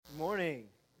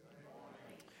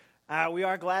We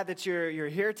are glad that you're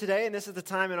here today, and this is the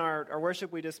time in our worship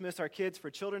we dismiss our kids for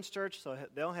Children's Church, so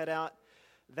they'll head out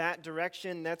that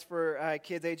direction. That's for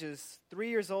kids ages 3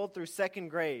 years old through second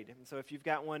grade, and so if you've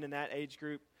got one in that age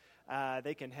group,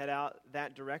 they can head out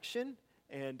that direction,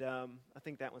 and I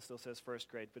think that one still says first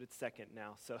grade, but it's second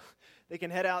now, so they can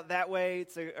head out that way.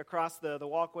 It's across the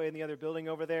walkway in the other building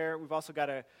over there. We've also got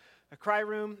a cry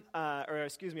room, a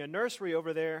nursery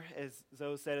over there, as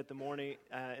Zoe said at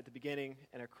the beginning,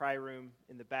 and a cry room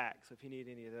in the back. So if you need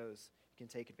any of those, you can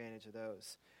take advantage of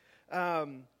those.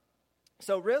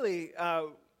 So really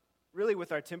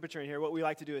with our temperature in here, what we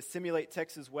like to do is simulate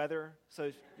Texas weather. So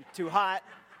if you're too hot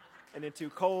and then too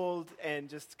cold, and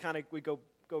just kind of we go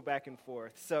back and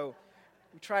forth. So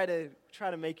we try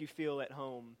to make you feel at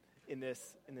home in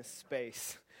this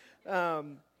space.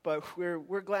 But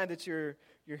we're glad that you're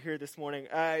here this morning.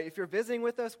 If you're visiting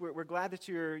with us, we're glad that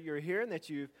you're here and that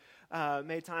you've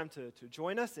made time to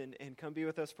join us and come be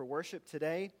with us for worship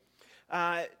today.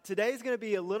 Today's going to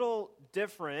be a little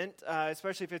different,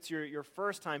 especially if it's your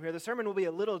first time here. The sermon will be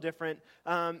a little different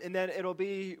in that it'll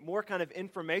be more kind of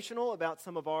informational about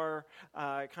some of our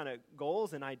kind of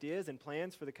goals and ideas and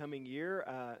plans for the coming year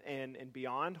and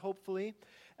beyond, hopefully,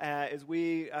 as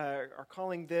we are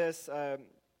calling this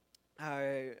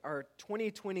our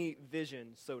 2020 vision,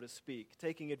 so to speak,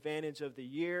 taking advantage of the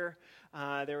year.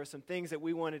 There were some things that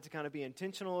we wanted to kind of be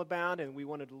intentional about and we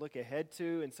wanted to look ahead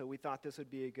to, and so we thought this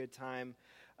would be a good time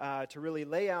to really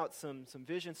lay out some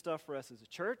vision stuff for us as a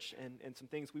church and some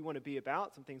things we want to be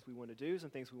about, some things we want to do, some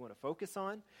things we want to focus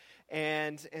on.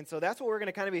 And so that's what we're going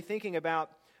to kind of be thinking about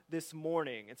this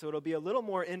morning. And so it'll be a little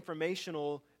more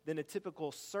informational than a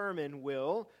typical sermon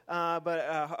will, but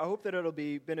I hope that it'll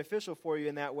be beneficial for you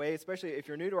in that way, especially if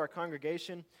you're new to our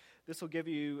congregation. This will give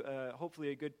you hopefully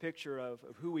a good picture of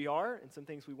who we are and some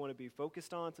things we want to be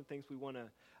focused on, some things we want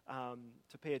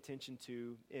to pay attention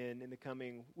to in the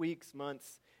coming weeks,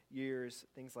 months, years,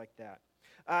 things like that.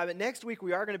 But next week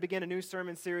we are going to begin a new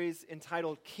sermon series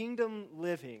entitled Kingdom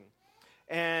Living,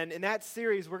 and in that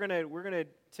series we're going to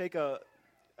take a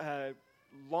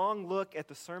long look at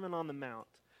the Sermon on the Mount.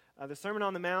 The Sermon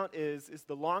on the Mount is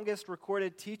the longest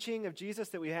recorded teaching of Jesus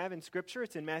that we have in Scripture.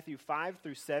 It's in Matthew 5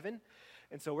 through 7.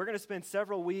 And so we're going to spend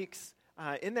several weeks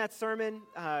in that sermon,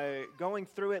 going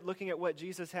through it, looking at what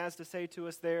Jesus has to say to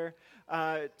us there.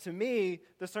 To me,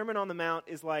 the Sermon on the Mount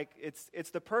is like, it's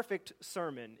the perfect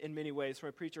sermon in many ways from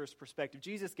a preacher's perspective.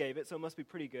 Jesus gave it, so it must be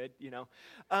pretty good, you know.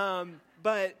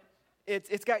 But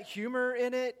it's got humor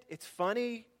in it. It's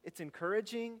funny. It's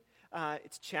encouraging.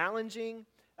 It's challenging.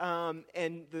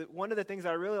 And one of the things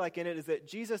I really like in it is that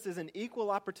Jesus is an equal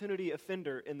opportunity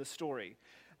offender in the story,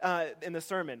 in the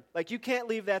sermon. Like, you can't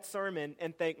leave that sermon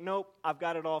and think, nope, I've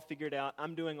got it all figured out.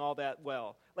 I'm doing all that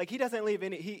well. Like, he doesn't leave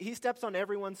any, he steps on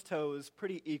everyone's toes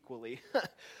pretty equally.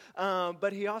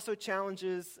 But he also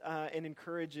challenges and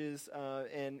encourages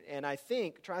and I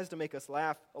think tries to make us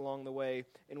laugh along the way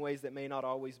in ways that may not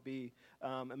always be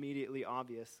immediately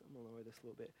obvious. I'm going to lower this a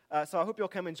little bit. So I hope you'll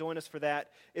come and join us for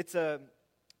that.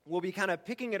 We'll be kind of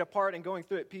picking it apart and going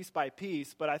through it piece by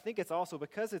piece, but I think it's also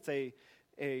because it's a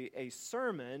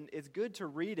sermon, it's good to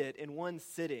read it in one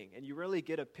sitting, and you really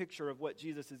get a picture of what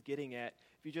Jesus is getting at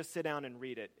if you just sit down and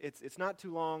read it. It's not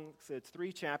too long, so it's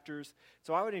 3 chapters,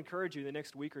 so I would encourage you the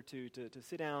next week or two to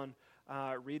sit down,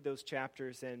 read those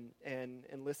chapters, and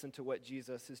listen to what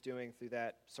Jesus is doing through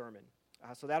that sermon.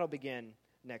 So that'll begin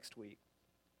next week.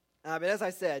 But as I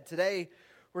said, today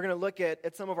we're going to look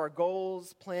at some of our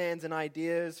goals, plans, and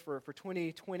ideas for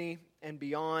 2020 and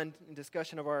beyond in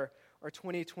discussion of our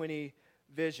 2020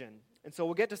 vision. And so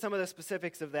we'll get to some of the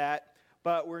specifics of that,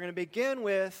 but we're going to begin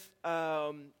with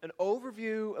an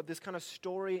overview of this kind of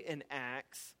story in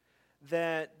Acts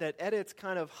that at its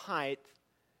kind of height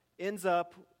ends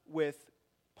up with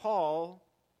Paul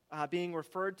being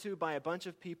referred to by a bunch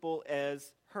of people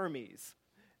as Hermes.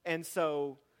 And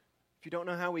so if you don't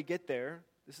know how we get there,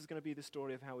 this is going to be the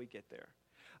story of how we get there.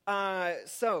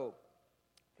 So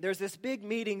there's this big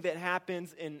meeting that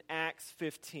happens in Acts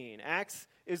 15. Acts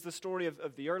is the story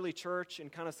of the early church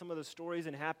and kind of some of the stories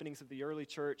and happenings of the early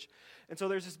church. And so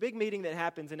there's this big meeting that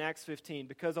happens in Acts 15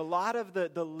 because a lot of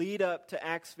the lead up to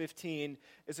Acts 15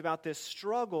 is about this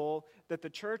struggle that the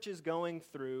church is going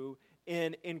through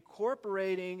in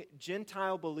incorporating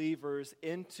Gentile believers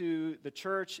into the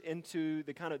church, into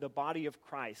the kind of the body of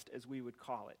Christ, as we would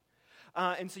call it.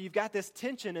 And so you've got this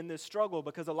tension and this struggle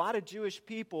because a lot of Jewish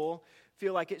people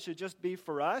feel like it should just be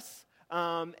for us,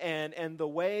 and the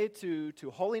way to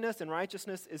holiness and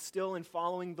righteousness is still in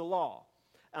following the law.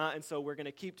 And so we're going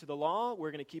to keep to the law,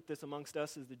 we're going to keep this amongst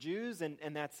us as the Jews, and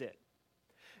that's it.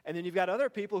 And then you've got other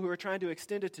people who are trying to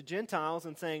extend it to Gentiles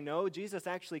and saying, no, Jesus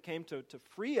actually came to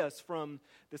free us from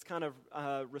this kind of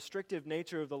restrictive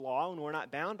nature of the law, and we're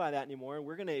not bound by that anymore, and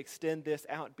we're going to extend this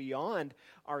out beyond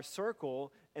our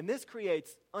circle. And this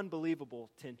creates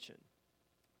unbelievable tension.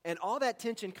 And all that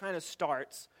tension kind of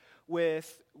starts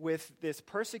with this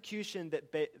persecution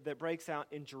that breaks out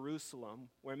in Jerusalem,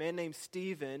 where a man named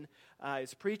Stephen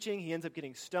is preaching. He ends up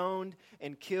getting stoned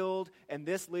and killed, and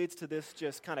this leads to this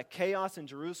just kind of chaos in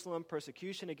Jerusalem.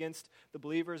 Persecution against the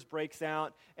believers breaks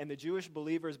out, and the Jewish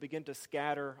believers begin to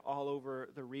scatter all over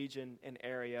the region and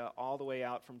area, all the way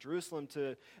out from Jerusalem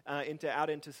to out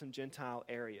into some Gentile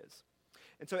areas.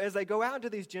 And so as they go out into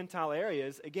these Gentile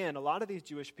areas, again, a lot of these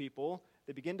Jewish people,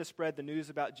 they begin to spread the news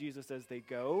about Jesus as they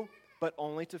go, but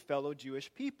only to fellow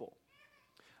Jewish people.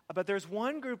 But there's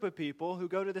one group of people who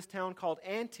go to this town called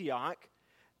Antioch,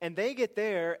 and they get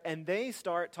there and they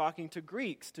start talking to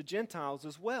Greeks, to Gentiles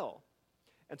as well.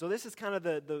 And so this is kind of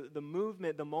the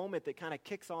movement, the moment that kind of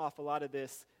kicks off a lot of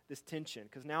this tension.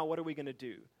 Because now what are we going to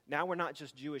do? Now we're not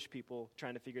just Jewish people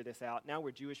trying to figure this out. Now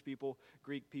we're Jewish people,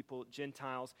 Greek people,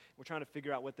 Gentiles. We're trying to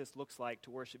figure out what this looks like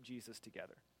to worship Jesus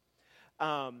together.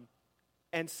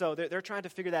 And so they're trying to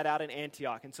figure that out in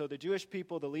Antioch. And so the Jewish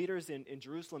people, the leaders in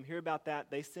Jerusalem, hear about that.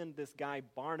 They send this guy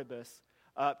Barnabas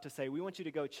up to say, we want you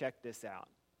to go check this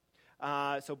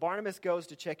out. So Barnabas goes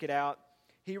to check it out.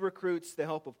 He recruits the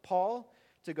help of Paul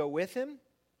to go with him.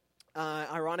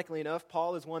 Ironically enough,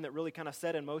 Paul is one that really kind of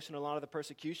set in motion a lot of the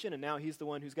persecution, and now he's the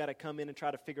one who's got to come in and try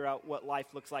to figure out what life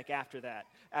looks like after that,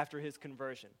 after his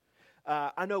conversion.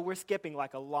 I know we're skipping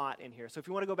like a lot in here, so if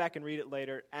you want to go back and read it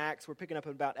later, Acts, we're picking up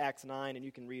about Acts 9, and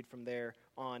you can read from there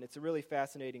on. It's a really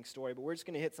fascinating story, but we're just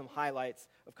going to hit some highlights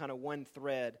of kind of one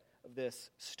thread of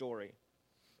this story.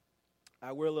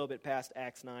 We're a little bit past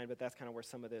Acts 9, but that's kind of where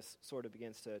some of this sort of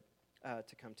begins to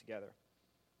come together.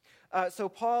 So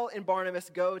Paul and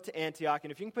Barnabas go to Antioch,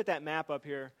 and if you can put that map up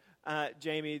here,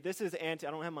 Jamie, this is Antioch.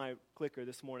 I don't have my clicker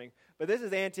this morning, but this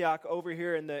is Antioch over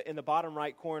here in the bottom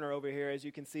right corner over here, as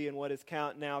you can see in what is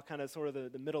now kind of sort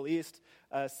of the Middle East,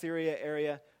 Syria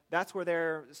area. That's where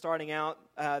they're starting out.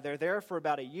 They're there for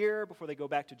about a year before they go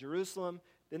back to Jerusalem.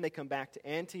 Then they come back to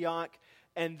Antioch,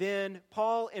 and then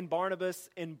Paul and Barnabas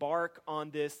embark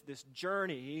on this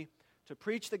journey to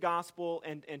preach the gospel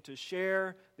and to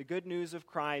share the good news of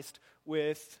Christ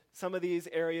with some of these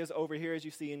areas over here, as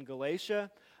you see in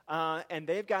Galatia. And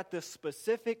they've got this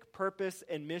specific purpose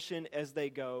and mission as they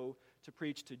go to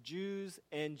preach to Jews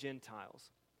and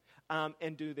Gentiles.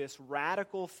 And do this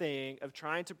radical thing of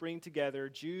trying to bring together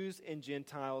Jews and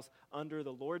Gentiles under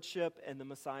the lordship and the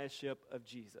messiahship of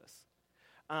Jesus.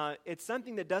 It's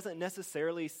something that doesn't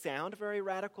necessarily sound very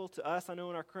radical to us, I know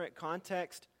in our current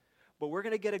context, but we're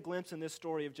going to get a glimpse in this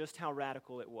story of just how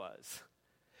radical it was.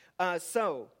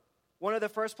 So, one of the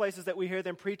first places that we hear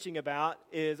them preaching about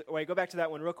is, wait, go back to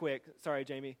that one real quick. Sorry,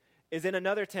 Jamie. Is in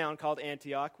another town called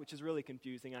Antioch, which is really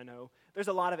confusing, I know. There's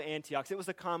a lot of Antiochs. It was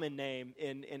a common name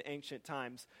in ancient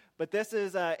times. But this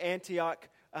is Antioch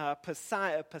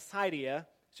Pisidia,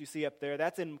 as you see up there.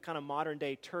 That's in kind of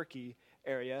modern-day Turkey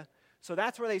area. So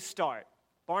that's where they start.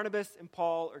 Barnabas and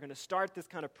Paul are going to start this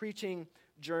kind of preaching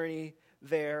journey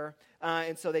there.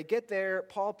 And so they get there.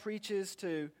 Paul preaches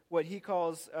to what he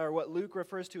calls, or what Luke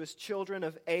refers to as children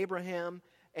of Abraham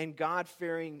and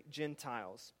God-fearing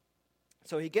Gentiles.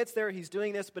 So he gets there, he's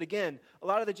doing this, but again, a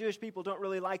lot of the Jewish people don't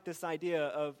really like this idea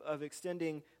of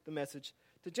extending the message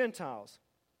to Gentiles.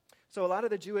 So a lot of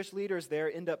the Jewish leaders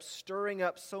there end up stirring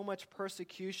up so much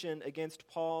persecution against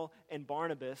Paul and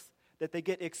Barnabas that they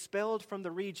get expelled from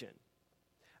the region.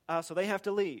 So they have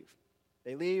to leave.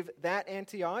 They leave that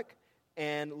Antioch,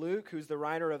 and Luke, who's the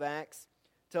writer of Acts,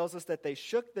 tells us that they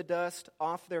shook the dust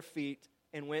off their feet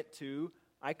and went to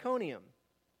Iconium.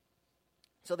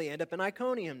 So they end up in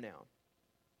Iconium now.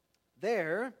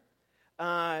 There,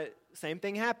 same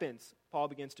thing happens. Paul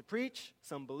begins to preach.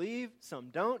 Some believe, some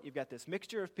don't. You've got this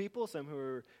mixture of people, some who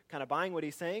are kind of buying what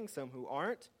he's saying, some who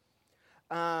aren't.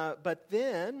 But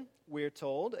then we're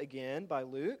told, again by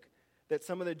Luke, that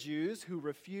some of the Jews who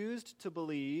refused to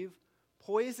believe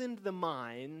poisoned the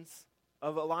minds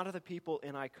of a lot of the people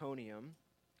in Iconium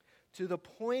to the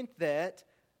point that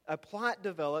a plot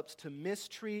develops to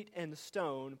mistreat and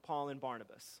stone Paul and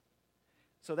Barnabas.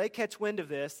 So they catch wind of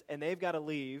this, and they've got to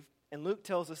leave. And Luke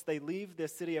tells us they leave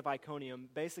this city of Iconium,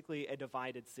 basically a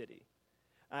divided city.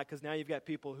 Because now you've got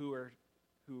people who are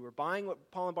buying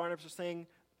what Paul and Barnabas are saying,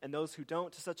 and those who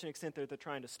don't, to such an extent that they're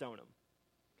trying to stone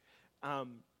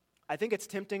them. I think it's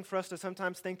tempting for us to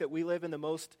sometimes think that we live in the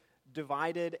most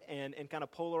divided and kind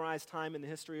of polarized time in the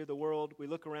history of the world. We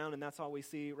look around and that's all we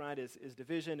see, right, is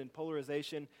division and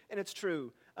polarization. And it's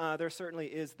true. There certainly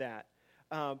is that.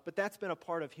 But that's been a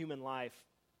part of human life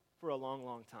for a long,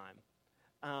 long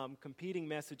time. Competing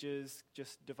messages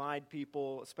just divide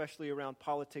people, especially around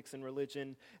politics and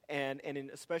religion, and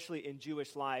especially in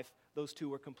Jewish life, those two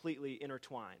were completely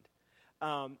intertwined.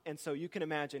 And so you can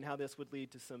imagine how this would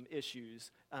lead to some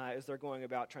issues as they're going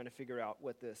about trying to figure out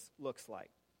what this looks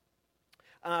like.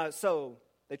 So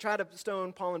they try to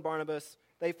stone Paul and Barnabas.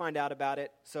 They find out about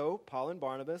it. So Paul and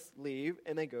Barnabas leave,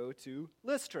 and they go to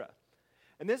Lystra.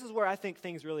 And this is where I think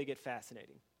things really get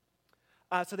fascinating.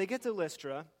 So they get to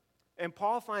Lystra, and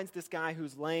Paul finds this guy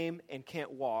who's lame and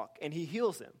can't walk, and he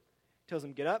heals him. Tells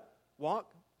him, get up,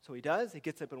 walk. So he does. He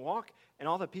gets up and walk, and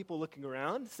all the people looking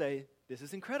around say, this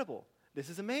is incredible. This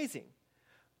is amazing.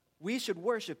 We should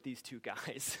worship these two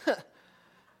guys.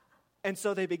 And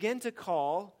so they begin to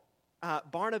call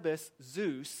Barnabas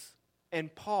Zeus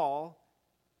and Paul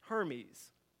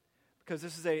Hermes, because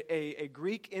this is a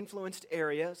Greek-influenced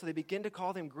area, so they begin to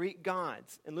call them Greek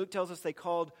gods. And Luke tells us they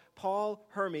called Paul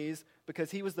Hermes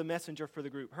because he was the messenger for the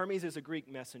group. Hermes is a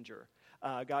Greek messenger,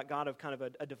 god of kind of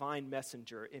a divine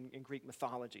messenger in Greek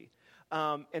mythology.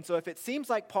 And so if it seems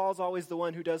like Paul's always the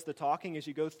one who does the talking as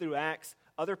you go through Acts,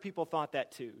 other people thought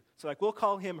that too. So like, we'll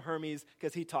call him Hermes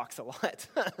because he talks a lot.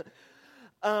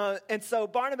 And so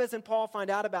Barnabas and Paul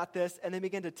find out about this, and they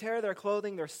begin to tear their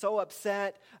clothing. They're so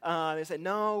upset. They say,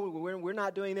 no, we're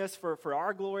not doing this for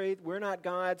our glory. We're not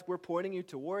gods. We're pointing you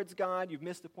towards God. You've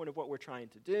missed the point of what we're trying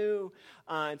to do.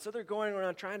 And so they're going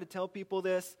around trying to tell people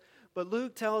this. But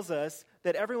Luke tells us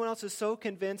that everyone else is so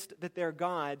convinced that they're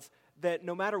gods that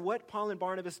no matter what Paul and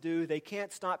Barnabas do, they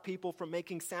can't stop people from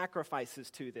making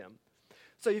sacrifices to them.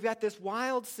 So you've got this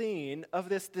wild scene of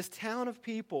this town of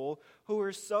people who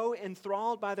are so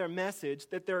enthralled by their message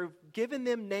that they're giving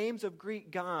them names of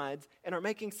Greek gods and are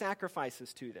making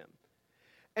sacrifices to them.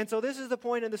 And so this is the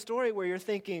point in the story where you're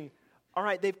thinking, all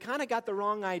right, they've kind of got the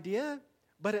wrong idea,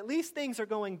 but at least things are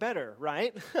going better,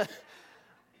 right?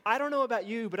 I don't know about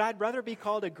you, but I'd rather be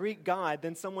called a Greek god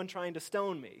than someone trying to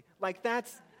stone me. Like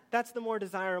that's the more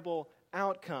desirable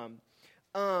outcome.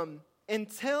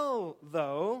 Until,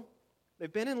 though,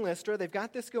 they've been in Lystra, they've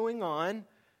got this going on.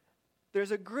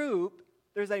 There's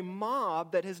a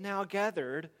mob that has now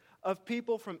gathered of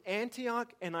people from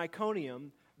Antioch and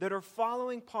Iconium that are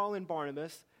following Paul and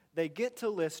Barnabas. They get to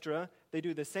Lystra. They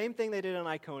do the same thing they did in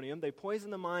Iconium. They poison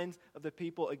the minds of the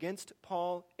people against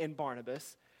Paul and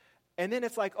Barnabas. And then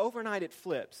it's like overnight it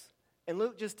flips. And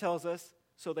Luke just tells us,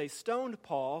 so they stoned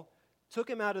Paul, took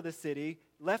him out of the city,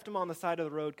 left him on the side of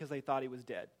the road because they thought he was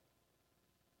dead.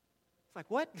 It's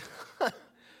like, what?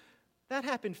 That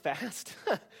happened fast.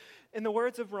 In the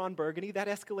words of Ron Burgundy, that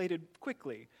escalated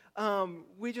quickly.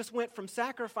 We just went from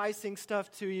sacrificing stuff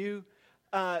to you.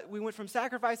 We went from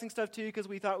sacrificing stuff to you because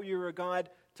we thought you were a god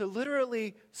to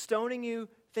literally stoning you,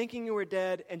 thinking you were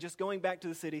dead, and just going back to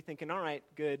the city thinking, all right,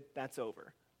 good, that's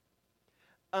over.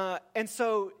 And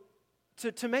so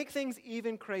to make things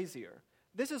even crazier,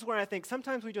 this is where I think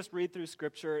sometimes we just read through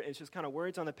Scripture, and it's just kind of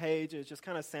words on the page, and it just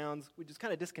kind of sounds, we just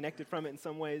kind of disconnected from it in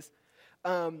some ways.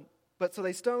 But so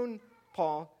they stone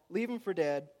Paul, leave him for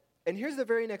dead, and here's the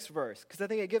very next verse, because I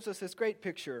think it gives us this great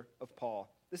picture of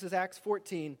Paul. This is Acts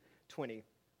 14:20.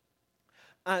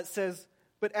 It says,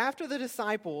 but after the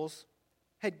disciples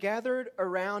had gathered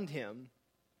around him,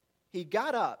 he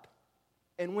got up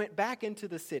and went back into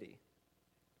the city.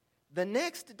 The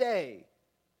next day,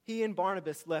 he and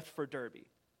Barnabas left for Derbe.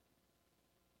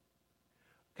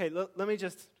 Okay, let me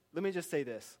just say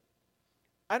this.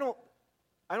 I don't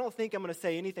think I'm going to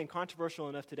say anything controversial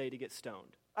enough today to get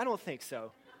stoned. I don't think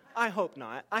so. I hope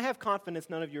not. I have confidence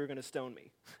none of you are going to stone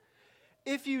me.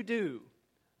 If you do,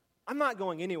 I'm not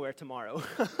going anywhere tomorrow.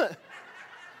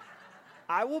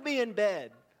 I will be in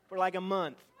bed for like a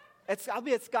month. I'll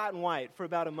be at Scott and White for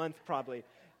about a month probably.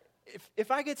 If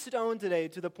I get stoned today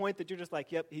to the point that you're just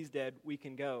like, yep, he's dead, we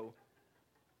can go,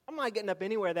 I'm not getting up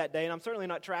anywhere that day, and I'm certainly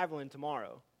not traveling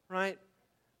tomorrow, right?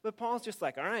 But Paul's just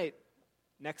like, all right,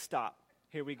 next stop,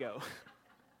 here we go.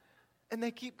 And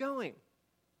they keep going.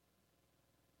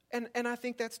 And I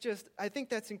think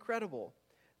that's incredible.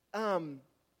 And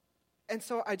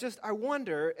so I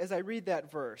wonder, as I read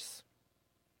that verse,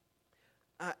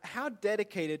 how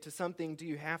dedicated to something do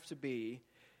you have to be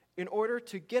in order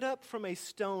to get up from a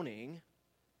stoning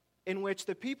in which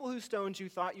the people who stoned you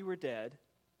thought you were dead,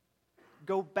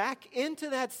 go back into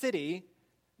that city,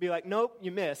 be like, nope,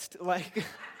 you missed. Like,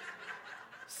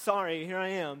 sorry, here I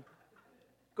am.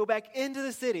 Go back into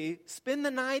the city, spend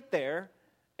the night there,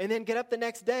 and then get up the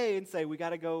next day and say, we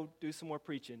got to go do some more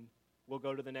preaching. we'll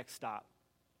go to the next stop.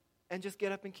 And just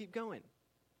get up and keep going.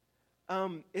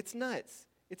 It's nuts.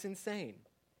 It's insane.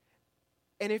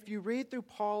 And if you read through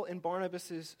Paul and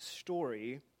Barnabas'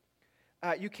 story,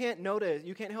 you can't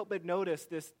help but notice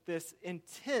this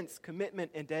intense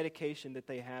commitment and dedication that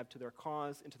they have to their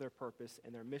cause and to their purpose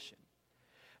and their mission.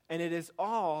 And it is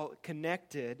all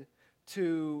connected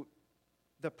to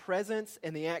the presence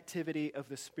and the activity of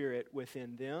the Spirit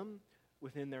within them,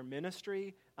 within their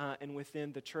ministry, and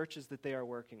within the churches that they are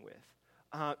working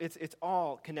with. It's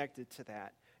all connected to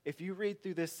that. If you read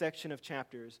through this section of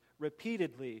chapters,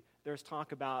 repeatedly there's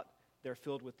talk about they're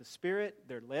filled with the Spirit,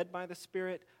 they're led by the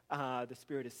Spirit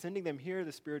is sending them here,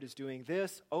 the Spirit is doing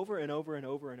this over and over and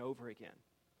over and over again.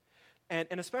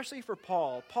 And especially for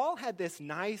Paul had this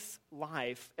nice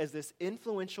life as this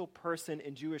influential person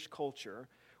in Jewish culture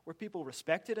where people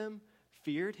respected him,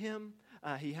 feared him,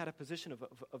 he had a position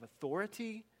of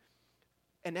authority,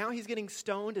 and now he's getting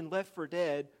stoned and left for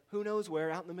dead, who knows where,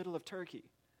 out in the middle of Turkey.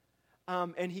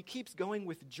 And he keeps going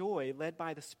with joy, led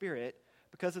by the Spirit,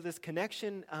 because of this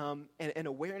connection and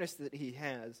awareness that he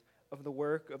has of the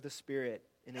work of the Spirit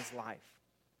in his life.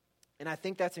 And I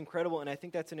think that's incredible, and I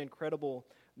think that's an incredible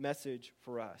message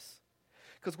for us.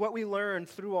 Because what we learn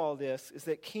through all this is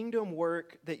that kingdom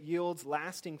work that yields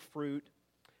lasting fruit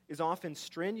is often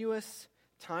strenuous,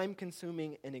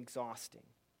 time-consuming, and exhausting.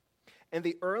 And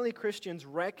the early Christians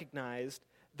recognized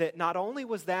that not only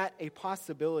was that a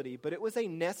possibility, but it was a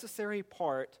necessary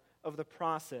part of the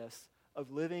process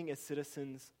of living as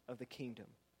citizens of the kingdom.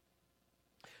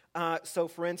 So,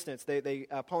 for instance,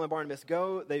 Paul and Barnabas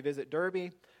go, they visit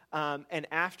Derbe, and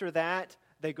after that,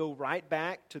 they go right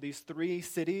back to these 3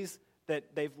 cities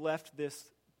that they've left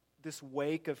this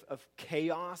wake of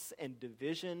chaos and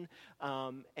division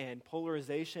and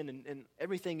polarization and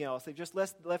everything else. They've just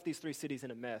left these 3 cities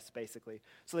in a mess, basically.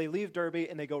 So they leave Derbe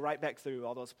and they go right back through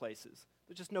all those places.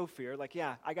 There's just no fear. Like,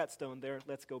 yeah, I got stoned there.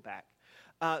 Let's go back.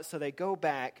 So they go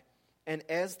back, and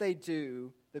as they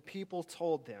do, the people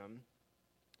told them,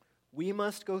 "We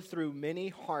must go through many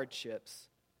hardships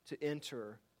to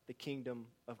enter the kingdom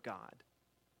of God."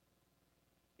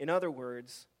 In other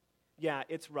words, yeah,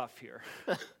 it's rough here.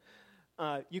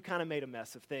 You kind of made a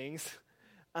mess of things.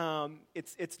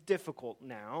 It's difficult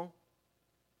now,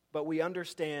 but we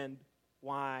understand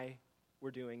why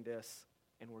we're doing this,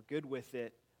 and we're good with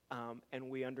it, and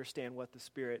we understand what the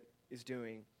Spirit is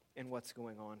doing and what's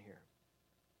going on here.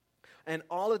 And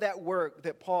all of that work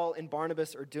that Paul and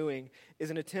Barnabas are doing is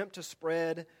an attempt to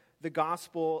spread the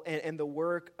gospel and the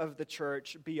work of the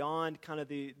church beyond kind of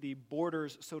the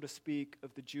borders, so to speak,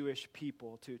 of the Jewish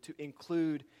people, to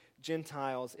include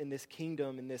Gentiles in this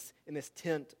kingdom, in this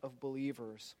tent of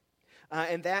believers.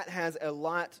 And that has a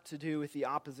lot to do with the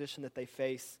opposition that they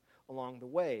face along the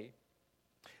way.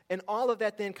 And all of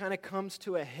that then kind of comes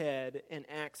to a head in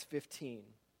Acts 15.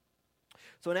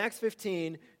 So in Acts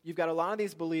 15, you've got a lot of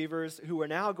these believers who are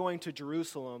now going to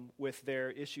Jerusalem with their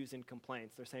issues and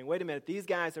complaints. They're saying, wait a minute, these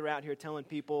guys are out here telling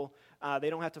people they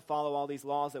don't have to follow all these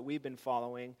laws that we've been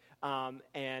following.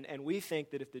 And we think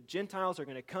that if the Gentiles are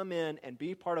going to come in and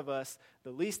be part of us,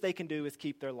 the least they can do is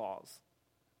keep their laws,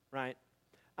 right?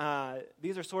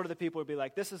 These are sort of the people who would be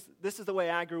like, this is the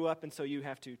way I grew up, and so you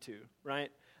have to too,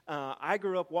 right? I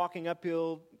grew up walking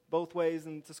uphill both ways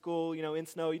into school, in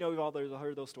snow. We've all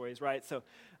heard those stories, right? So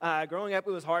growing up,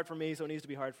 it was hard for me, so it needs to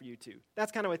be hard for you too.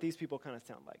 That's kind of what these people kind of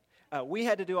sound like. We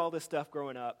had to do all this stuff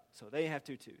growing up, so they have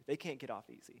to too. They can't get off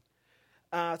easy.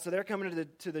 So they're coming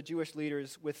to the Jewish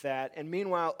leaders with that. And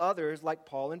meanwhile, others, like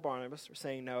Paul and Barnabas, are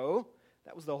saying, no,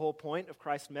 that was the whole point of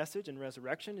Christ's message and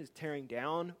resurrection, is tearing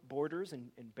down borders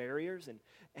and barriers,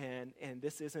 and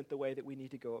this isn't the way that we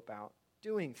need to go about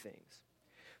doing things.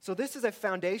 So this is a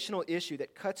foundational issue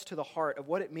that cuts to the heart of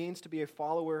what it means to be a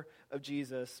follower of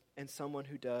Jesus and someone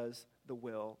who does the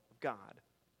will of God.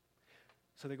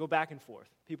 So they go back and forth.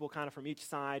 People kind of from each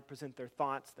side present their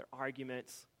thoughts, their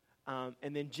arguments,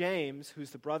 and then James,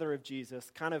 who's the brother of Jesus,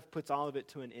 kind of puts all of it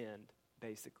to an end,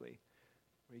 basically.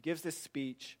 Where he gives this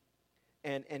speech,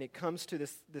 and it comes to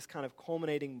this kind of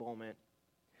culminating moment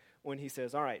when he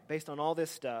says, all right, based on all this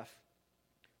stuff,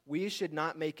 we should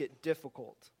not make it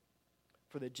difficult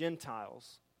for the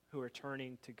Gentiles who are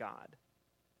turning to God.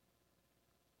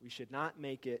 We should not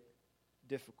make it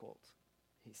difficult,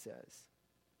 he says.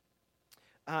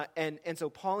 And so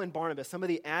Paul and Barnabas, some of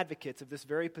the advocates of this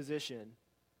very position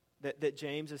that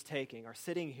James is taking, are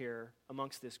sitting here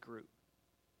amongst this group.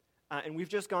 And we've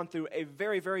just gone through a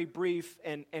very, very brief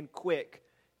and quick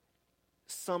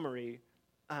summary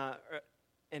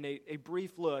and a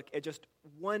brief look at just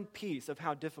one piece of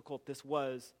how difficult this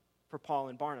was for Paul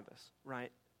and Barnabas,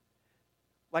 right?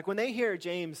 Like when they hear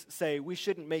James say, we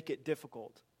shouldn't make it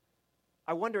difficult,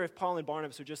 I wonder if Paul and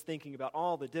Barnabas are just thinking about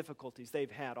all the difficulties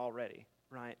they've had already,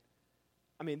 right?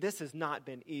 I mean, this has not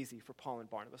been easy for Paul and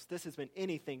Barnabas. This has been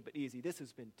anything but easy. This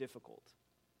has been difficult.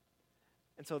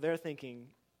 And so they're thinking,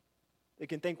 they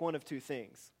can think one of two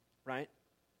things, right?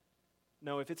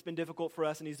 No, if it's been difficult for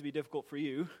us, it needs to be difficult for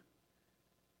you.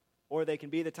 Or they can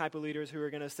be the type of leaders who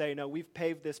are going to say, no, we've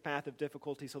paved this path of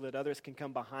difficulty so that others can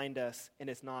come behind us and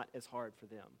it's not as hard for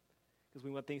them. Because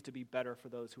we want things to be better for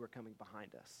those who are coming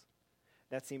behind us.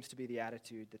 That seems to be the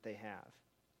attitude that they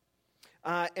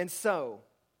have. And so,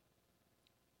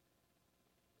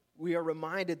 we are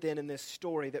reminded then in this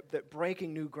story that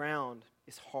breaking new ground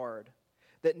is hard.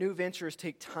 That new ventures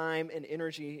take time and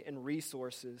energy and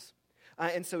resources.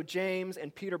 And so James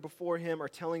and Peter before him are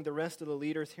telling the rest of the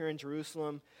leaders here in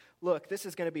Jerusalem, look, this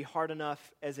is going to be hard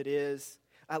enough as it is.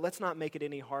 Let's not make it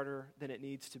any harder than it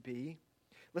needs to be.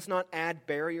 Let's not add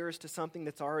barriers to something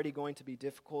that's already going to be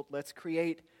difficult. Let's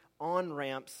create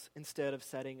on-ramps instead of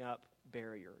setting up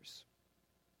barriers.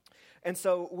 And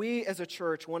so we as a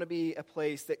church want to be a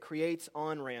place that creates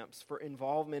on-ramps for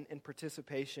involvement and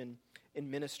participation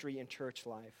in ministry and church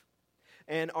life.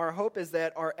 And our hope is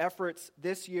that our efforts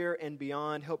this year and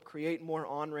beyond help create more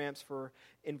on-ramps for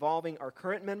involving our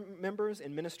current members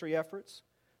in ministry efforts,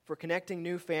 for connecting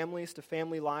new families to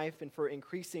family life, and for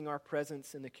increasing our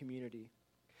presence in the community.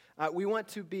 We want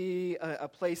to be a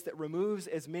place that removes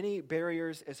as many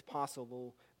barriers as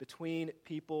possible between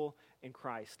people and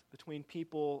Christ, between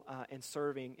people and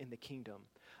serving in the kingdom,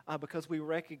 because we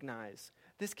recognize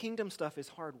this kingdom stuff is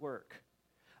hard work.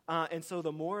 And so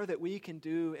the more that we can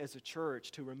do as a church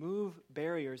to remove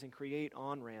barriers and create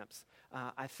on-ramps,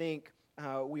 I think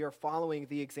we are following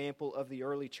the example of the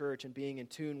early church and being in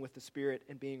tune with the Spirit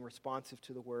and being responsive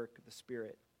to the work of the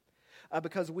Spirit.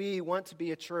 Because we want to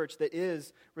be a church that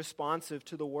is responsive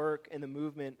to the work and the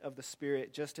movement of the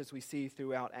Spirit, just as we see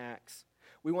throughout Acts.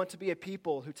 We want to be a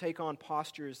people who take on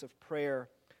postures of prayer,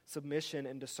 submission,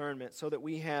 and discernment so that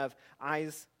we have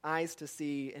eyes to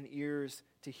see and ears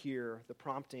to hear the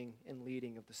prompting and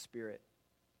leading of the Spirit.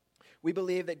 We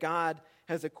believe that God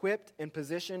has equipped and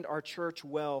positioned our church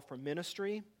well for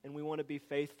ministry, and we want to be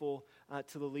faithful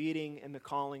to the leading and the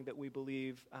calling that we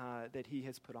believe that He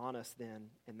has put on us then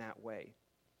in that way.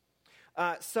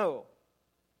 So,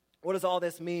 what does all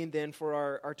this mean then for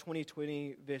our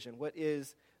 2020 vision? What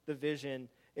is the vision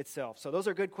itself? So those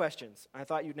are good questions. I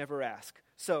thought you'd never ask.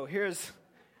 So here's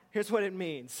what it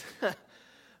means.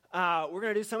 We're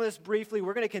going to do some of this briefly.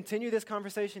 We're going to continue this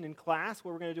conversation in class,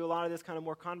 where we're going to do a lot of this kind of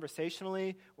more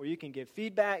conversationally, where you can give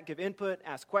feedback, give input,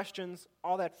 ask questions,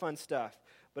 all that fun stuff.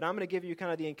 But I'm going to give you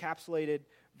kind of the encapsulated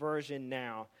version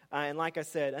now. And like I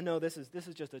said, I know this is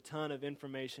just a ton of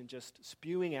information just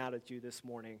spewing out at you this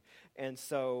morning. And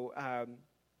so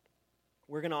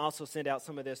we're going to also send out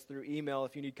some of this through email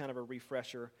if you need kind of a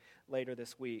refresher later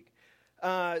this week.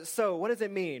 So what does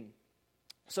it mean?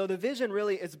 So the vision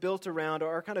really is built around, or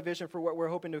our kind of vision for what we're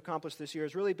hoping to accomplish this year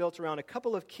is really built around a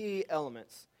couple of key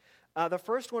elements. The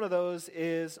first one of those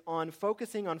is on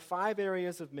focusing on 5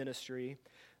 areas of ministry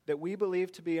that we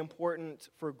believe to be important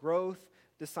for growth,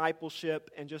 discipleship,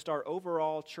 and just our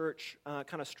overall church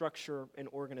kind of structure and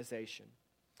organization.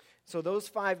 So those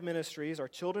 5 ministries are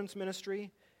children's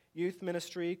ministry, youth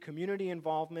ministry, community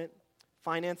involvement,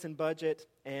 finance and budget,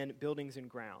 and buildings and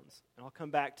grounds. And I'll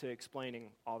come back to explaining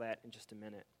all that in just a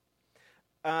minute.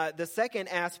 The second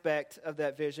aspect of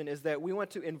that vision is that we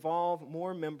want to involve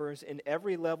more members in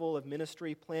every level of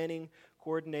ministry planning,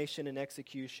 coordination, and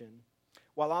execution,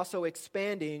 while also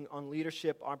expanding on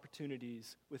leadership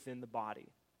opportunities within the body.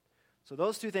 So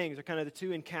those 2 things are kind of the 2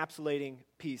 encapsulating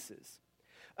pieces.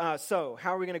 So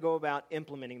how are we going to go about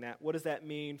implementing that? What does that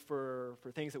mean for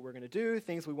things that we're going to do,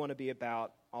 things we want to be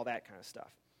about, all that kind of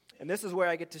stuff? And this is where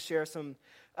I get to share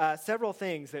several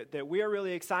things that we are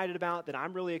really excited about, that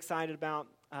I'm really excited about,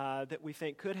 that we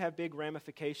think could have big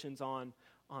ramifications on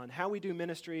how we do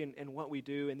ministry and what we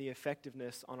do and the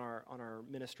effectiveness on our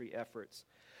ministry efforts.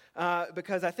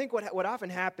 Because I think what often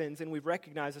happens, and we've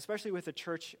recognized, especially with a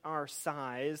church our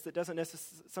size, that doesn't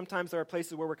necessarily, sometimes there are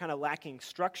places where we're kind of lacking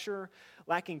structure,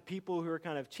 lacking people who are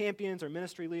kind of champions or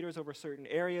ministry leaders over certain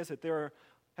areas, that there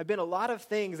have been a lot of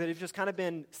things that have just kind of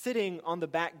been sitting on the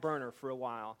back burner for a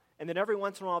while. And then every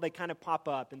once in a while they kind of pop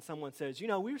up and someone says,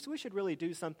 we should really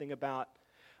do something about,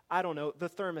 I don't know, the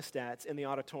thermostats in the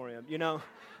auditorium,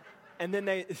 And then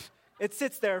it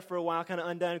sits there for a while kind of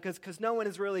undone because no one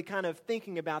is really kind of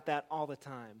thinking about that all the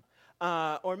time.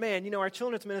 Or man, our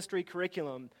children's ministry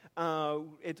curriculum,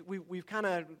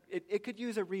 it could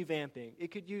use a revamping.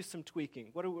 It could use some tweaking.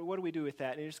 What do we do with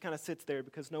that? And it just kind of sits there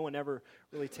because no one ever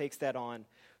really takes that on.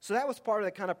 So that was part of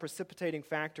the kind of precipitating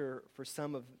factor for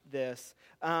some of this.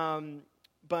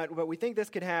 But we think this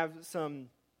could have some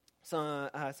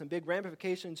big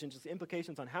ramifications and just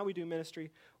implications on how we do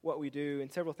ministry, what we do,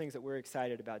 and several things that we're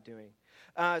excited about doing.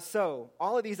 So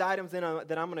all of these items that I'm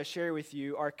going to share with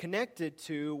you are connected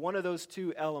to one of those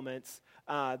two elements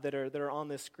that are on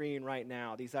this screen right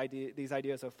now. These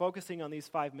ideas of focusing on these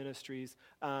 5 ministries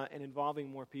and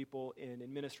involving more people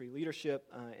in ministry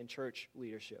leadership and church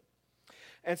leadership.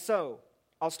 And so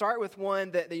I'll start with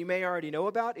one that you may already know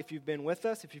about if you've been with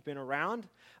us, if you've been around,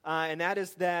 and that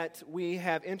is that we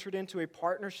have entered into a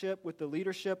partnership with the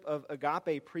leadership of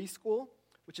Agape Preschool,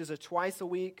 which is a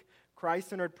twice-a-week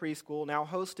Christ-centered preschool now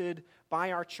hosted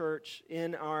by our church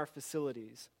in our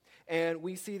facilities. And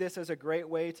we see this as a great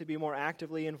way to be more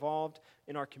actively involved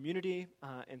in our community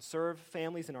and serve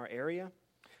families in our area.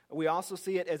 We also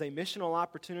see it as a missional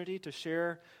opportunity to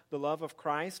share the love of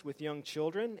Christ with young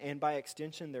children and, by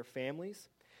extension, their families.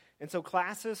 And so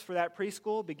classes for that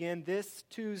preschool begin this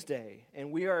Tuesday,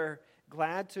 and we are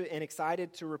glad and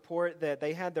excited to report that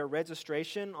they had their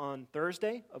registration on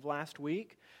Thursday of last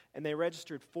week, and they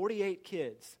registered 48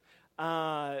 kids.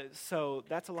 So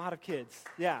that's a lot of kids,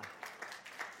 yeah.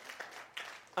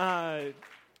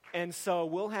 And so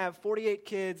we'll have 48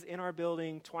 kids in our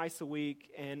building twice a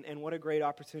week, and what a great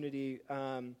opportunity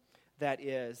that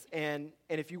is. And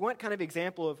if you want kind of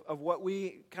example of what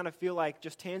we kind of feel like,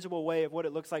 just tangible way of what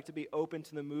it looks like to be open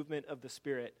to the movement of the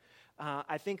Spirit,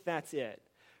 I think that's it.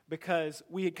 Because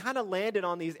we had kind of landed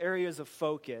on these areas of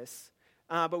focus,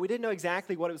 but we didn't know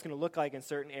exactly what it was going to look like in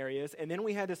certain areas. And then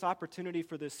we had this opportunity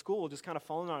for this school just kind of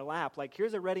fall in our lap. Like,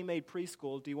 here's a ready-made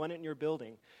preschool. Do you want it in your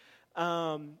building?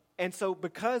 And so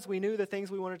because we knew the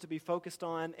things we wanted to be focused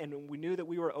on, and we knew that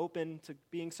we were open to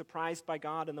being surprised by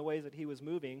God in the ways that He was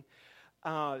moving,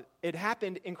 it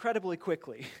happened incredibly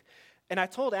quickly. And I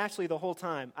told Ashley the whole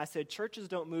time, I said, churches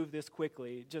don't move this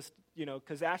quickly, just,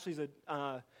 because Ashley's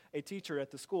a teacher at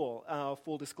the school,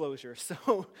 full disclosure.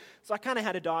 So I kind of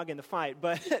had a dog in the fight,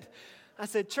 but I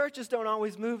said, churches don't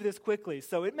always move this quickly,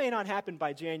 so it may not happen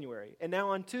by January. And now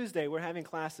on Tuesday, we're having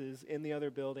classes in the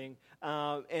other building,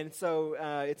 and so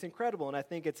it's incredible, and I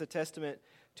think it's a testament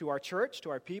to our church,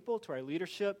 to our people, to our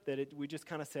leadership, that we just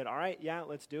kind of said, all right, yeah,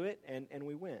 let's do it, and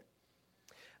we went.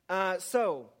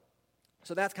 So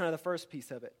that's kind of the first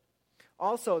piece of it.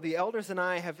 Also, the elders and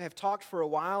I have talked for a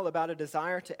while about a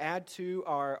desire to add to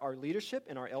our leadership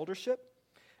and our eldership.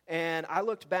 And I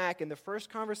looked back, and the first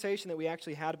conversation that we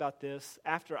actually had about this,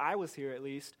 after I was here at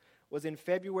least, was in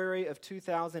February of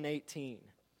 2018.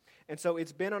 And so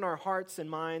it's been on our hearts and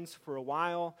minds for a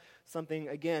while, something,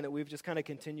 again, that we've just kind of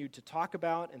continued to talk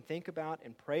about and think about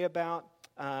and pray about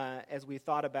as we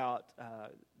thought about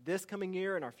this coming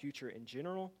year and our future in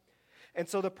general. And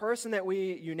so the person that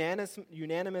we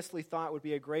unanimously thought would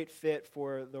be a great fit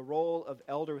for the role of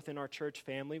elder within our church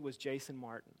family was Jason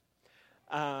Martin.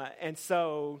 And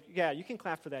so, yeah, you can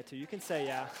clap for that too. You can say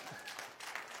yeah.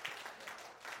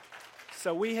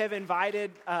 So we have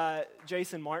invited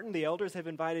Jason Martin. The elders have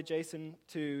invited Jason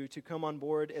to come on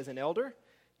board as an elder.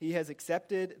 He has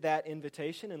accepted that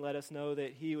invitation and let us know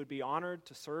that he would be honored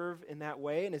to serve in that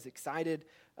way and is excited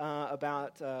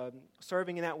about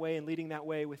serving in that way and leading that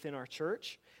way within our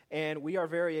church. And we are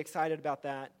very excited about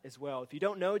that as well. If you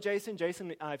don't know Jason,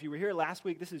 if you were here last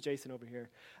week, this is Jason over here.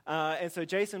 And so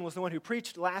Jason was the one who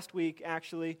preached last week,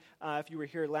 actually, if you were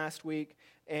here last week.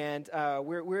 And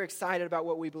we're excited about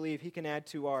what we believe he can add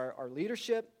to our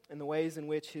leadership and the ways in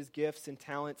which his gifts and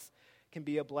talents can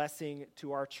be a blessing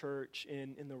to our church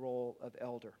in the role of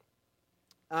elder.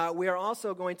 We are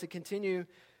also going to continue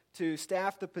to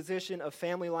staff the position of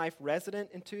Family Life Resident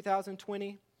in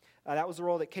 2020. That was the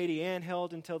role that Katie Ann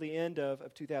held until the end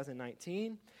of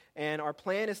 2019. And our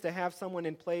plan is to have someone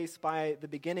in place by the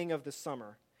beginning of the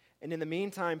summer. And in the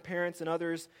meantime, parents and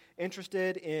others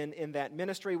interested in that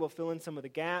ministry will fill in some of the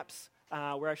gaps.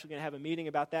 We're actually going to have a meeting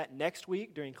about that next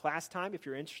week during class time if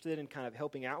you're interested in kind of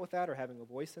helping out with that or having a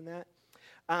voice in that.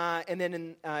 And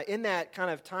then in that kind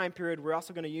of time period, we're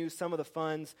also going to use some of the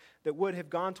funds that would have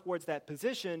gone towards that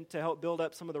position to help build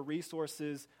up some of the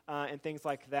resources and things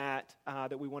like that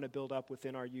that we want to build up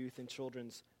within our youth and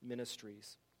children's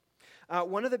ministries.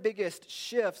 One of the biggest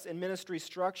shifts in ministry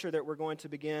structure that we're going to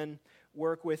begin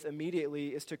work with immediately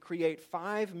is to create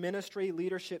 5 ministry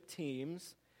leadership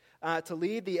teams to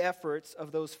lead the efforts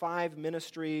of those 5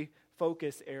 ministry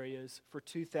focus areas for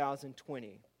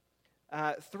 2020.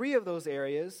 3 of those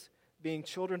areas being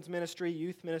children's ministry,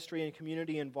 youth ministry, and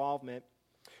community involvement,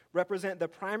 represent the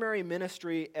primary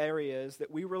ministry areas that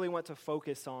we really want to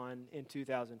focus on in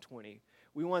 2020.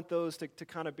 We want those to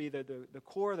kind of be the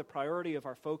core, the priority of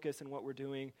our focus and what we're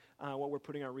doing, what we're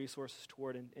putting our resources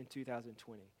toward in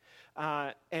 2020.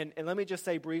 And let me just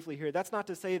say briefly here, that's not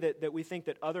to say that we think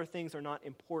that other things are not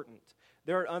important.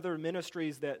 There are other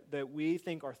ministries that we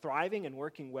think are thriving and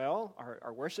working well.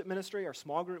 Our worship ministry, our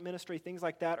small group ministry, things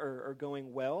like that are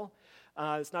going well.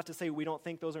 It's not to say we don't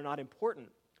think those are not important.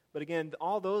 But again,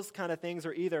 all those kind of things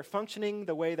are either functioning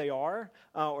the way they are,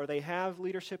 or they have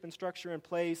leadership and structure in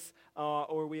place,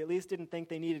 or we at least didn't think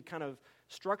they needed kind of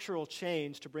structural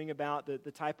change to bring about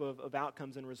the type of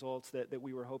outcomes and results that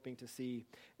we were hoping to see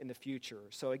in the future.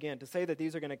 So again, to say that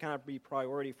these are going to kind of be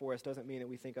priority for us doesn't mean that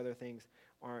we think other things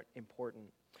aren't important.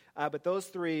 But those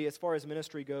three, as far as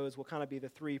ministry goes, will kind of be the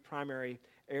three primary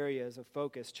areas of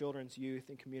focus: children's, youth,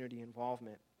 and community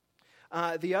involvement.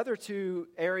 The other two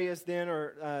areas then,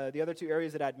 the other two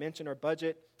areas that I'd mentioned are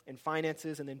budget and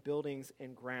finances, and then buildings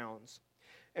and grounds.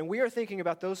 And we are thinking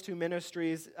about those two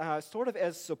ministries sort of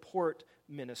as support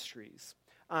ministries.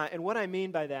 And what I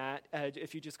mean by that,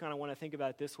 if you just kind of want to think about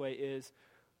it this way, is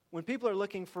when people are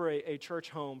looking for a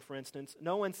church home, for instance,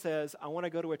 no one says, I want to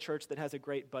go to a church that has a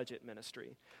great budget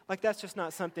ministry. Like, that's just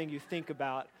not something you think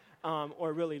about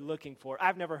or really looking for.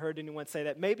 I've never heard anyone say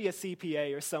that. Maybe a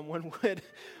CPA or someone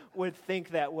would think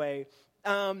that way.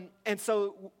 But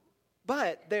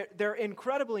they're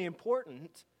incredibly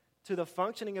important to the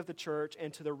functioning of the church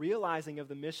and to the realizing of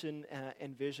the mission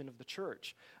and vision of the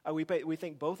church. We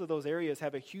think both of those areas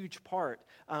have a huge part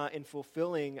in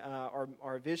fulfilling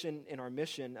our vision and our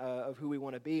mission of who we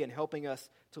want to be, and helping us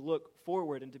to look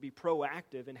forward and to be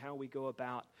proactive in how we go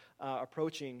about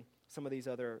approaching some of these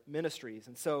other ministries.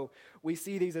 And so we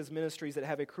see these as ministries that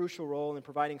have a crucial role in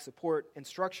providing support and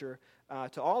structure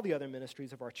to all the other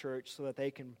ministries of our church so that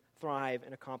they can thrive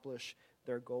and accomplish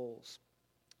their goals.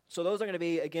 So those are going to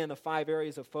be, again, the 5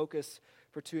 areas of focus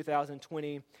for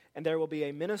 2020, and there will be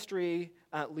a ministry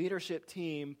leadership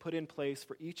team put in place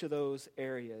for each of those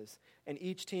areas. And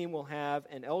each team will have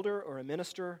an elder or a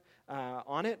minister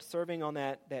on it, serving on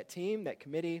that team, that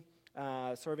committee,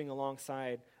 serving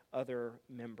alongside other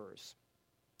members.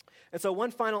 And so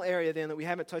one final area then that we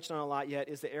haven't touched on a lot yet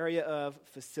is the area of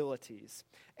facilities.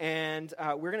 And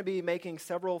we're going to be making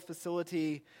several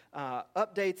facility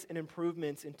updates and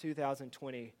improvements in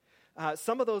 2020.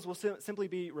 Some of those will simply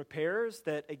be repairs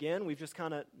that, again, we've just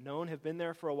kind of known have been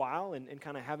there for a while and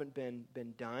kind of haven't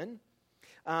been done.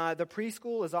 The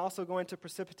preschool is also going to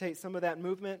precipitate some of that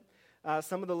movement.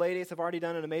 Some of the ladies have already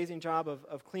done an amazing job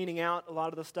of cleaning out a lot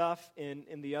of the stuff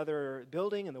in the other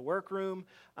building, in the workroom.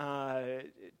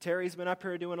 Terry's been up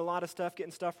here doing a lot of stuff,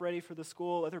 getting stuff ready for the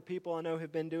school. Other people I know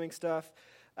have been doing stuff.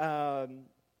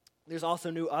 There's also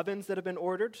new ovens that have been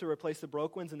ordered to replace the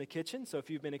broke ones in the kitchen. So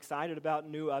if you've been excited about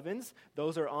new ovens,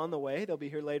 those are on the way. They'll be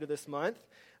here later this month.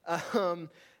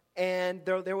 And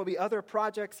there will be other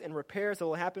projects and repairs that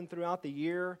will happen throughout the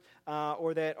year,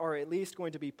 or that are at least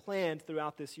going to be planned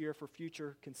throughout this year for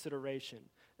future consideration.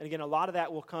 And again, a lot of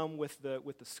that will come with the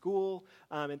school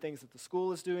and things that the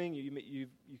school is doing.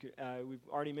 We've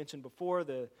already mentioned before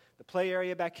the play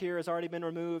area back here has already been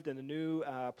removed, and the new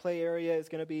play area is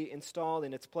going to be installed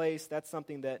in its place. That's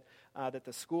something that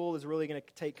the school is really going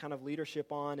to take kind of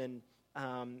leadership on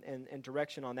and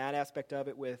direction on that aspect of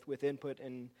it with input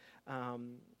and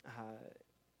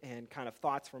kind of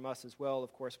thoughts from us as well,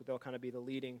 of course, but they'll kind of be the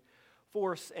leading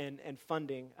force and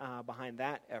funding behind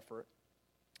that effort.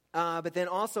 But then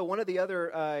also one of the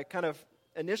other kind of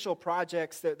initial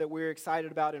projects that we're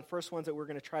excited about, and first ones that we're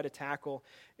going to try to tackle,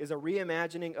 is a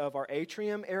reimagining of our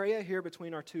atrium area here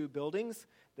between our two buildings.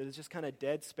 That is just kind of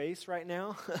dead space right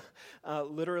now.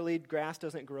 Literally, grass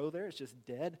doesn't grow there. It's just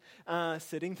dead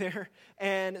sitting there.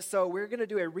 And so we're going to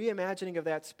do a reimagining of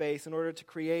that space in order to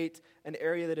create an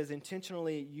area that is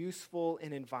intentionally useful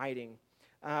and inviting.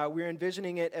 We're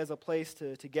envisioning it as a place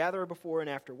to gather before and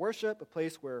after worship, a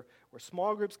place where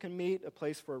small groups can meet, a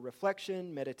place for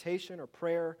reflection, meditation, or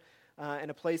prayer,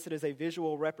 and a place that is a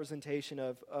visual representation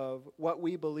of what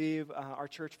we believe our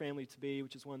church family to be,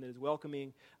 which is one that is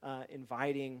welcoming,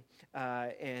 inviting,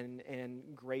 and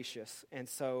gracious. And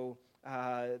so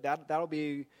that'll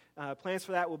be, plans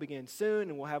for that will begin soon,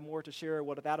 and we'll have more to share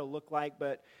what that'll look like,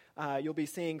 but you'll be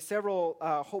seeing several,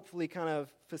 hopefully, kind of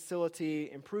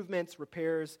facility improvements,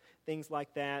 repairs, things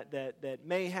like that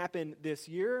may happen this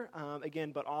year,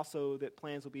 again, but also that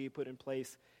plans will be put in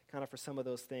place kind of for some of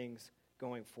those things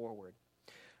going forward.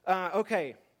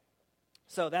 Okay,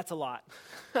 so that's a lot.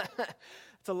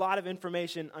 It's a lot of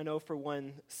information, I know, for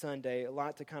one Sunday, a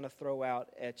lot to kind of throw out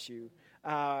at you.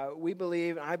 I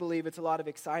believe it's a lot of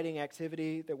exciting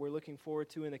activity that we're looking forward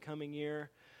to in the coming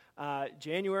year.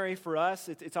 January for us,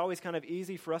 it's always kind of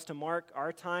easy for us to mark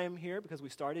our time here because we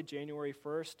started January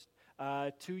 1st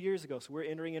 2 years ago. So we're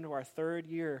entering into our third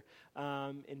year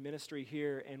in ministry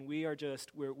here, and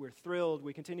we're thrilled.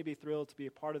 We continue to be thrilled to be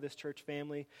a part of this church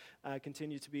family,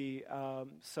 continue to be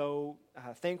so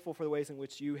thankful for the ways in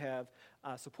which you have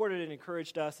supported and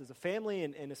encouraged us as a family,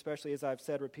 and especially, as I've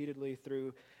said repeatedly,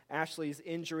 through Ashley's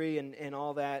injury and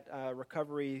all that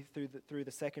recovery through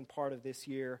the second part of this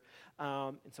year.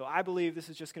 And so I believe this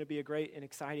is just going to be a great and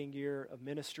exciting year of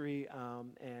ministry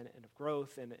and of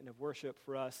growth and of worship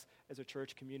for us as a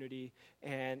church community,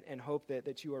 and hope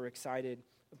that you are excited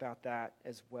about that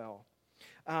as well.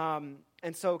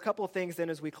 And so a couple of things then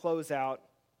as we close out.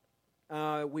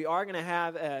 We are going to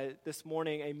have this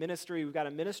morning we've got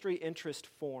a ministry interest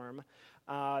form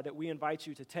that we invite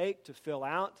you to fill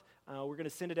out. We're going to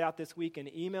send it out this week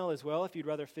in email as well. If you'd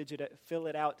rather fill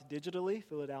it out digitally,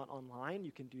 fill it out online,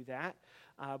 you can do that.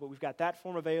 But we've got that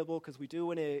form available because we do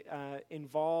want to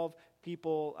involve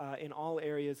people in all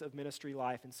areas of ministry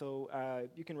life. And so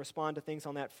you can respond to things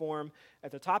on that form.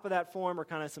 At the top of that form are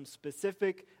kind of some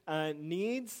specific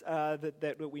needs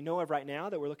that we know of right now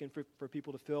that we're looking for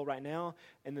people to fill right now.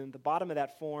 And then the bottom of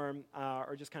that form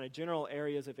are just kind of general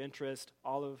areas of interest,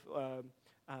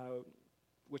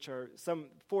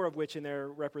 four of which in there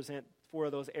represent four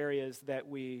of those areas that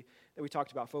we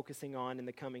talked about focusing on in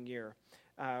the coming year,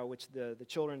 which the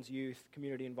children's, youth,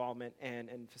 community involvement,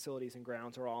 and facilities and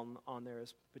grounds are all on there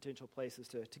as potential places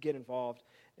to get involved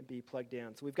and be plugged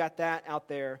in. So we've got that out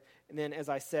there. And then, as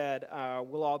I said,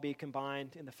 we'll all be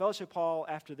combined in the fellowship hall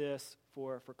after this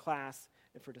for class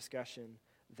and for discussion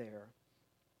there.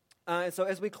 And so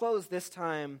as we close this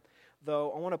time,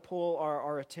 though, I want to pull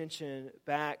our attention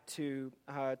back to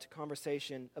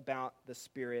conversation about the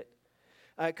Spirit.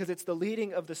 Because it's the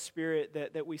leading of the Spirit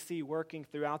that we see working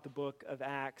throughout the book of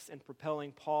Acts and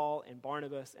propelling Paul and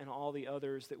Barnabas and all the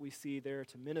others that we see there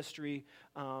to ministry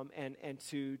and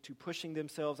to pushing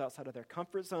themselves outside of their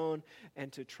comfort zone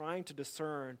and to trying to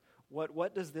discern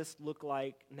what does this look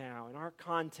like now in our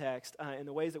context, in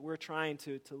the ways that we're trying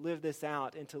to live this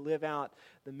out and to live out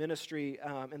the ministry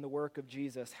and the work of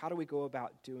Jesus. How do we go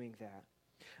about doing that?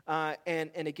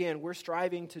 And again, we're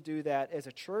striving to do that as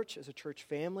a church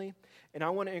family. And I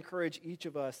want to encourage each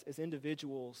of us as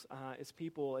individuals, as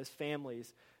people, as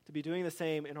families, to be doing the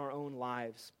same in our own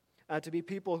lives. To be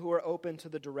people who are open to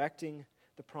the directing,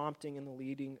 the prompting, and the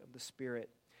leading of the Spirit.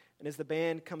 And as the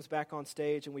band comes back on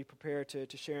stage and we prepare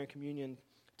to share in communion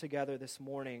together this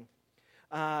morning,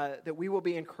 that we will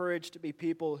be encouraged to be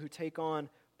people who take on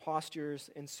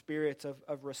postures and spirits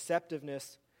of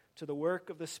receptiveness to the work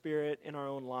of the Spirit in our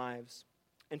own lives,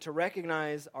 and to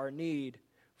recognize our need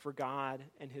for God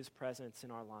and His presence in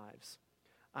our lives.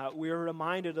 We are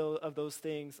reminded of those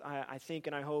things, I think,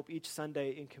 and I hope, each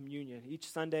Sunday in communion. Each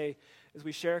Sunday, as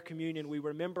we share communion, we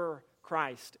remember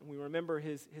Christ, and we remember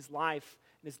His life,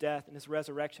 and His death, and His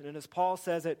resurrection. And as Paul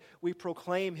says it, we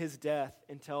proclaim His death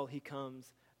until He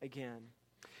comes again.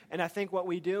 And I think what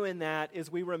we do in that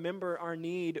is we remember our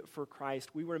need for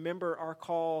Christ. We remember our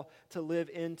call to live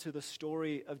into the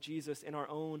story of Jesus in our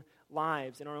own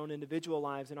lives, in our own individual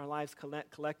lives, in our lives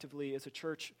collectively as a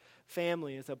church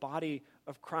family, as a body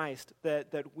of Christ,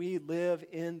 that we live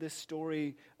in this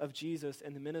story of Jesus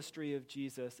and the ministry of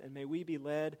Jesus. And may we be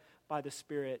led by the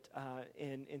Spirit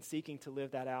in seeking to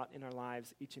live that out in our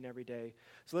lives each and every day.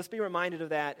 So let's be reminded of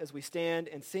that as we stand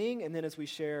and sing, and then as we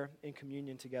share in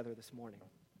communion together this morning.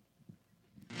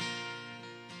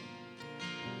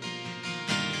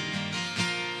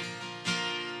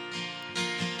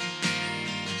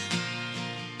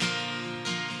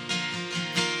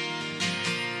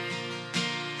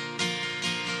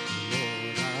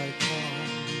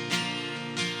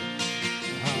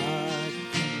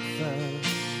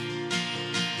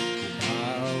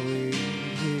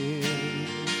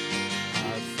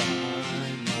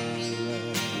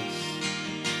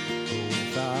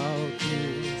 Without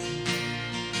you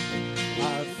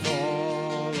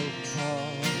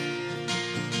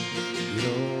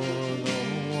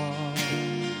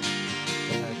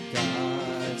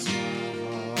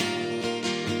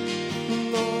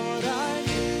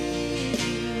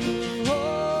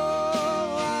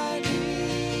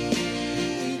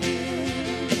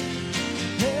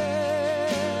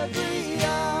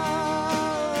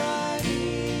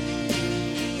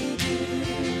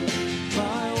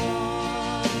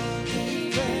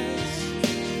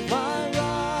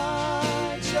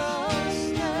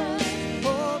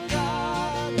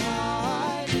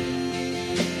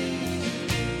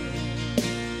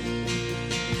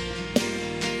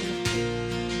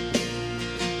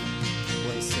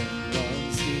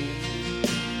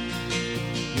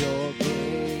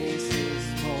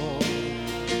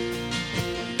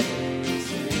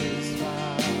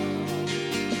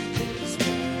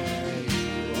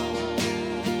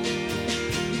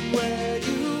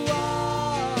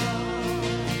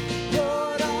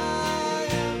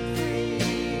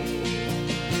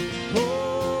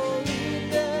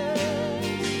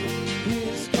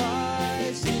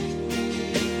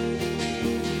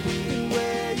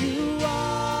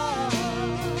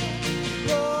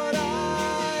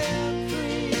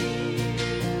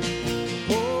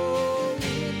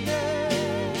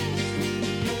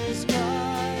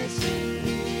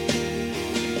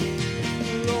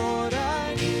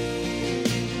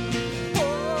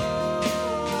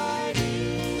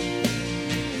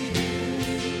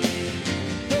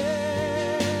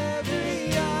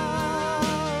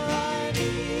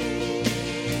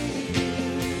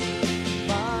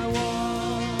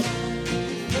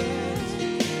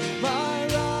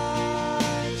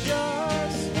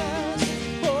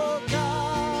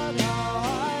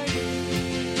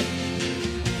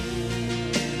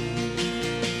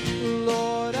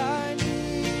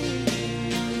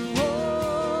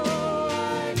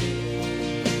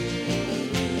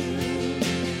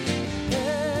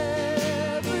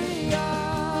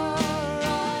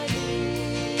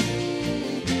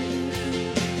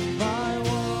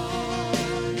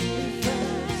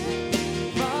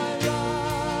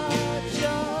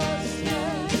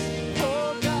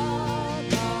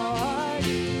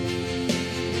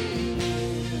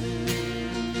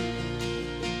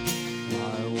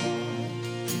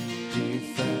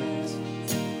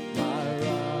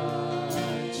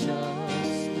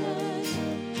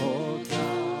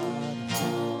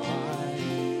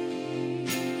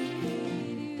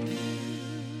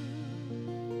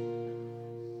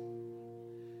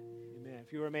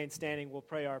If you remain standing, we'll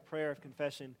pray our prayer of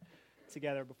confession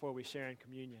together before we share in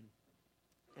communion.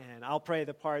 And I'll pray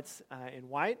the parts in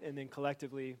white, and then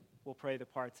collectively we'll pray the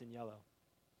parts in yellow.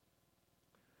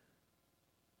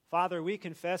 Father, we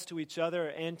confess to each other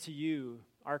and to you,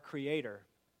 our Creator,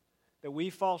 that we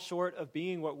fall short of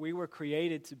being what we were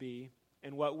created to be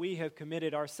and what we have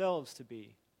committed ourselves to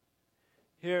be.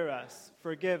 Hear us,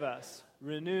 forgive us,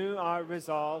 renew our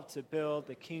resolve to build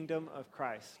the kingdom of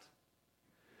Christ.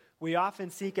 We often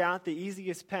seek out the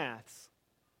easiest paths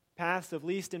of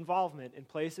least involvement in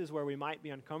places where we might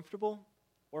be uncomfortable,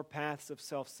 or paths of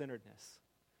self-centeredness.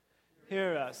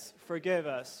 Hear us, forgive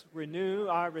us, renew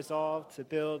our resolve to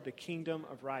build the kingdom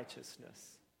of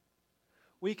righteousness.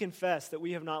 We confess that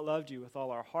we have not loved you with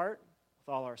all our heart,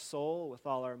 with all our soul, with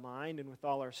all our mind, and with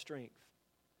all our strength.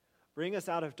 Bring us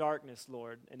out of darkness,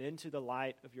 Lord, and into the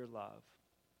light of your love.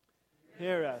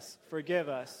 Hear us, forgive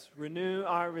us, renew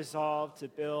our resolve to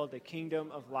build the kingdom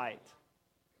of light.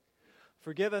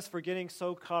 Forgive us for getting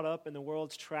so caught up in the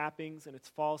world's trappings and its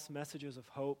false messages of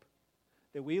hope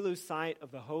that we lose sight of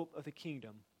the hope of the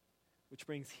kingdom, which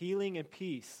brings healing and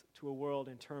peace to a world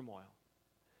in turmoil.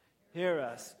 Hear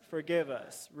us, forgive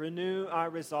us, renew our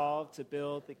resolve to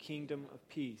build the kingdom of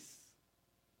peace.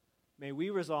 May we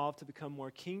resolve to become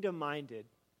more kingdom-minded,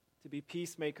 to be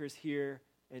peacemakers here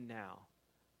and now.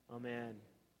 Amen.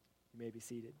 You may be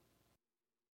seated.